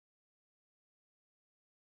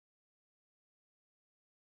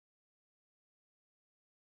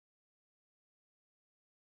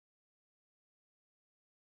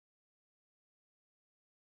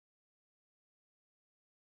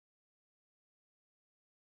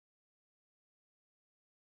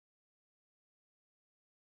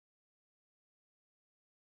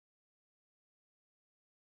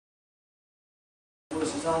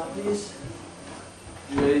glasses off, please.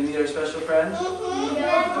 You ready to meet our special friend?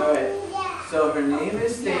 Yeah. Alright. So her name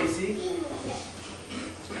is Stacy.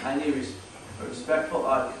 I need a respectful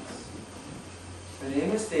audience. Her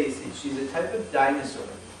name is Stacy. She's a type of dinosaur.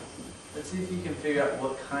 Let's see if you can figure out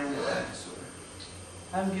what kind of dinosaur.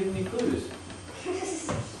 I'm giving you clues.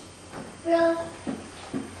 Well,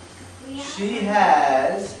 She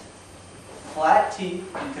has flat teeth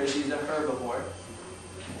because she's a herbivore.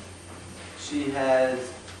 She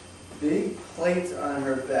has big plates on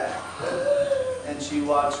her back. And she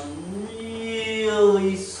walks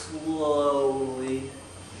really slowly.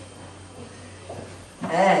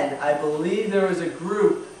 And I believe there was a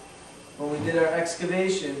group when we did our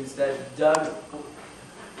excavations that dug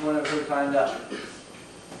one of her kind up.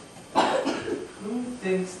 Who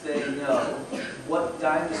thinks they know what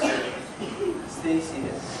dinosaur Stacy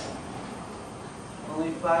is?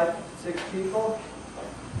 Only 5, 6 people?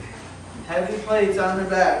 Heavy plates on her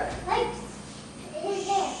back. like his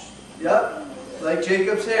hair. Yep, like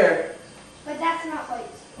Jacob's hair. But that's not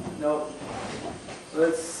white. Nope.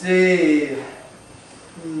 Let's see.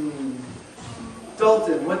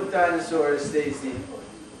 Dalton, what dinosaur is Stacy?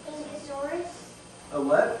 Ankylosaurus. A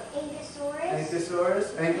what?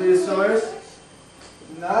 Ankylosaurus. Ankylosaurus? Ankylosaurus?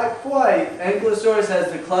 Not quite. Ankylosaurus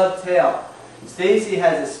has the clubbed tail. Stacy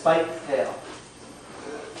has a spiked tail.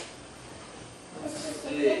 Let's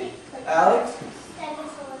see. Alex?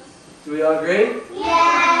 Stegosaurus. Do we all agree?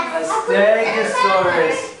 Yes. A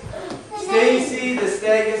stegosaurus. Stacy, the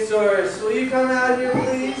stegosaurus. Will you come out here,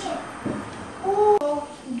 please?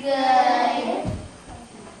 Good.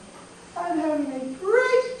 I'm having a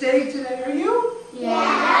great day today. Are you?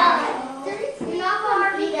 Yeah. It's not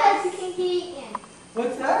hard because you can't get eaten.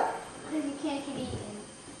 What's that? Because you can't get eaten.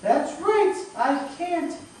 That's right. I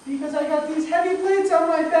can't because I got these heavy plates on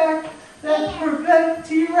my back that prevent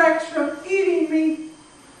T-Rex from eating me.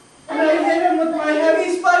 And I hit him with my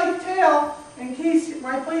heavy spiked tail in case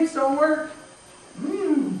my plates don't work.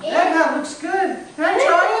 That looks good. Can I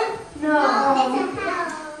try it? No.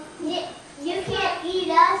 You can't eat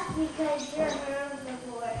us because you're a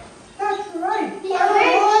herbivore. That's right. Yeah, I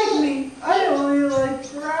don't we're like meat. I only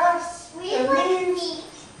like grass We and like leaves. meat.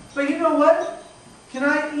 But you know what? Can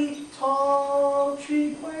I eat tall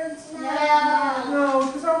tree plants? No. No,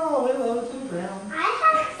 because I'm all the way low to the ground. I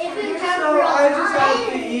have. If you have So real I just have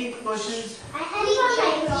to eyes. eat bushes. I have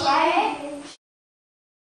a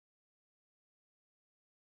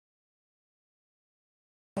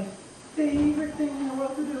Favorite thing in the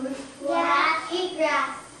world to do is Yeah, eat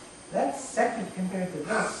grass. that's second compared to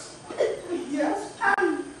this. Yes.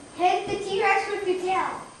 Hit the T-Rex with your tail.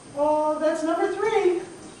 Oh, that's number 3.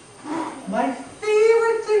 My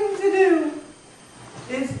favorite thing to do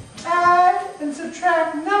is add and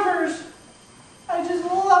subtract numbers. I just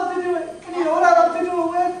love to do it. And you know what I love to do it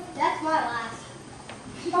with? That's my last.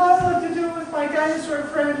 I love to do it with my dinosaur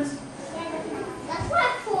friends. That's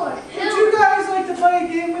my 4. Would you guys like to play a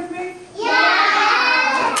game with me?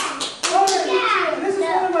 Yeah. Okay. This is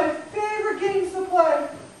one of my favorite games to play.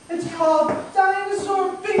 It's called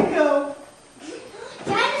Dino-Bingo.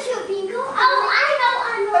 Dinosaur bingo? Oh, I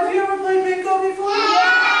know. Have you ever played bingo before?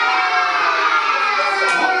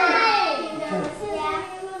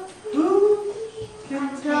 Who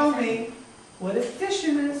can tell me what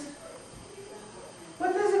addition is?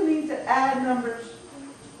 What does it mean to add numbers?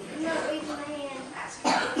 No, raise my hand.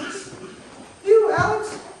 You,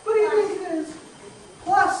 Alex, what do you think it is?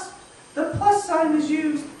 Plus. The plus sign is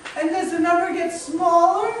used. And does the number get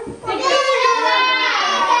smaller? Or bigger? That's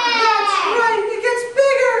right, it gets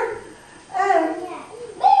bigger. And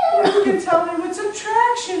who can tell me what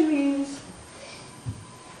subtraction means?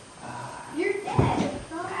 You're dead.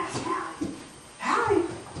 Hallie,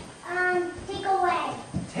 Take away.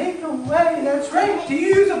 take away, that's right. Do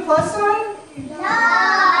you use a plus sign? No.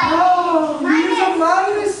 No, you use a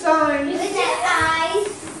minus sign. Is that eyes?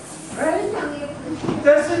 Right?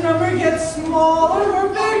 Does the number get smaller or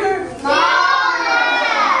bigger?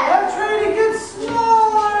 That's right, it gets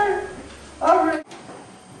smaller. All right.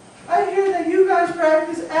 I hear that you guys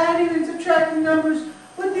practice adding and subtracting numbers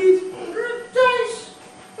with these dice.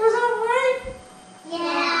 Is that right?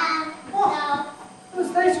 Yeah. Oh, those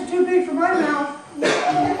dice are too big for my mouth.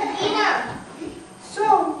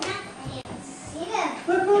 So,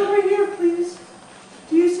 look over here, please.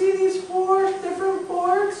 Do you see these 4 different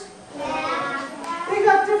boards? They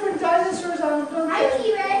got different dinosaurs on them, don't Hi, they?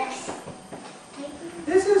 T-Rex.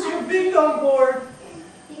 This is your bingo board.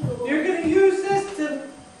 You're going to use this to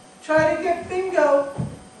try to get bingo.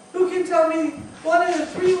 Who can tell me one of the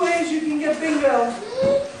 3 ways you can get bingo?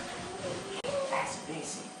 That's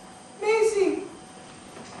Macy. Macy!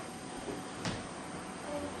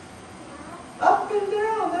 Up and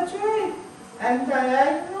down, that's right. And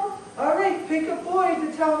diagonal. All right, pick a boy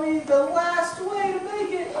to tell me the last way to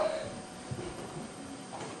make it.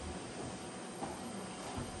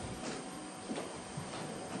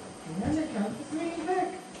 And then count with me and pick.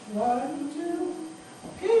 1, 2,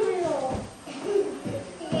 Gabriel.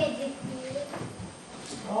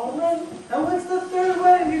 All right. And what's the third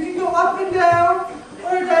way? You can go up and down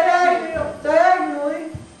or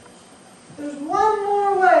diagonally. There's one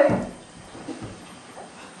more way.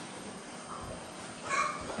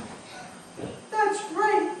 That's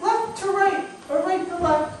right. Left to right or right to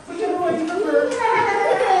left. Whichever way you prefer.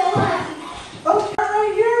 Okay,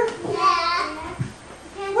 right here.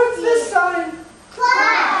 What's this sign?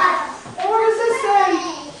 Plus. And what does this say?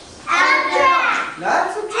 Subtract.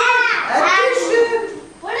 Not subtract. Addition.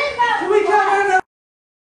 What about? Can we count our numbers?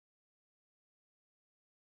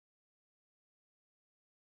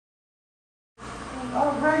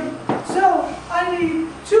 All right. So I need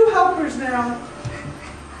 2 helpers now.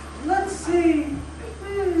 Let's see.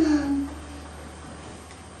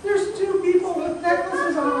 There's 2 people with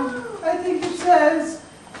necklaces on. I think it says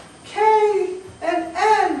K and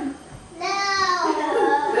N. No.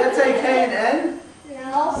 Did that say K and N?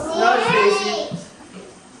 No. No, Stacy.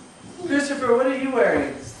 Christopher, what are you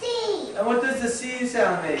wearing? C. And what does the C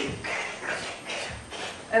sound make?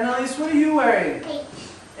 And Elise, what are you wearing? H.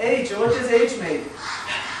 H. And what does H make?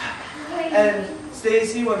 And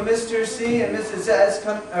Stacy, when Mr. C and Mrs. S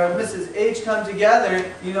come, or Mrs. H come together,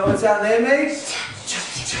 you know what sound they make? So,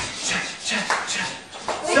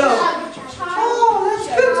 Oh, that's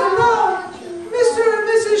good to know. Mr. and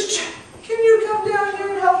Mrs. Can you come down here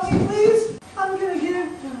and help me, please? I'm going to give you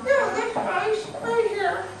this dice right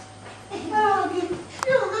here. And I'll give you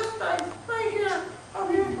this dice right here.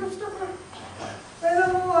 Over here, Christopher. Right on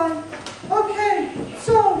the line. Okay,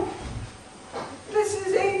 so,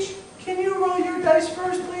 Mrs. H, can you roll your dice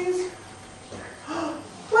first, please?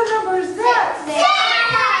 What number is that?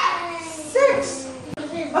 6.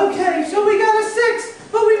 Okay, so we got a 6,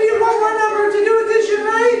 but we need one more number to do addition,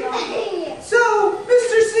 right? So,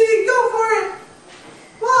 Mr. C, go for it.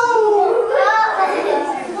 Whoa!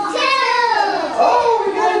 Oh,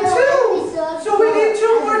 we got a 2. So we need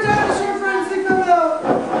 2 more dinosaur friends to come out.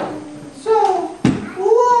 So,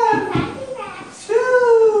 1, 2.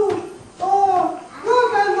 Oh,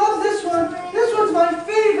 look, I love this one. This one's my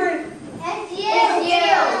favorite.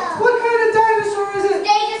 What kind of dinosaur is it?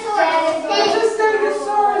 It's a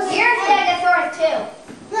stegosaurus. You're a stegosaurus too.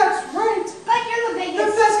 That's right. But you're the The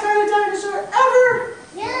biggest. best kind of dinosaur ever.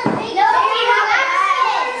 Yeah, maybe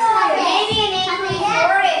an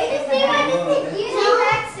Ankylosaurus.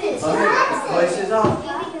 T-Rexes. Okay, voice is off.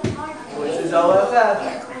 Voice is OFF.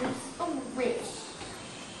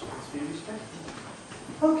 Let's be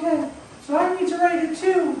respectful. Okay, so I need to write it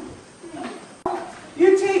too.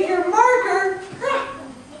 You take your marker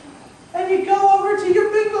and you go over to your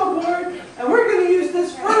bingo board, and we're going to use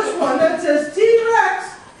this first one that says T-Rex,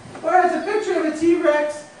 or has a picture of a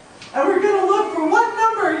T-Rex, and we're going to look for what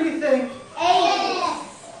number you think. 8.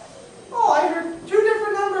 Oh, I heard 2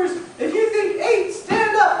 different numbers. If you think 8,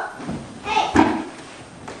 stand up. 8.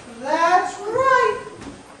 That's right.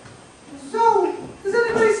 So, does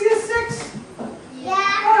anybody see a 6? Yeah.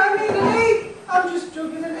 Oh, I need an 8. I'm just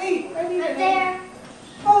joking, an 8. I need Right an 8. there.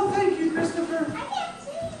 Oh, thank you, Christopher. I can't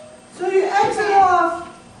see. So you exit off,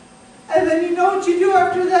 and then you know what you do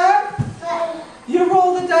after that? You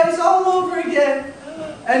roll the dice all over again,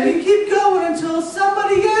 and you keep going until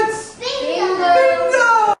somebody gets Bingo. bingo.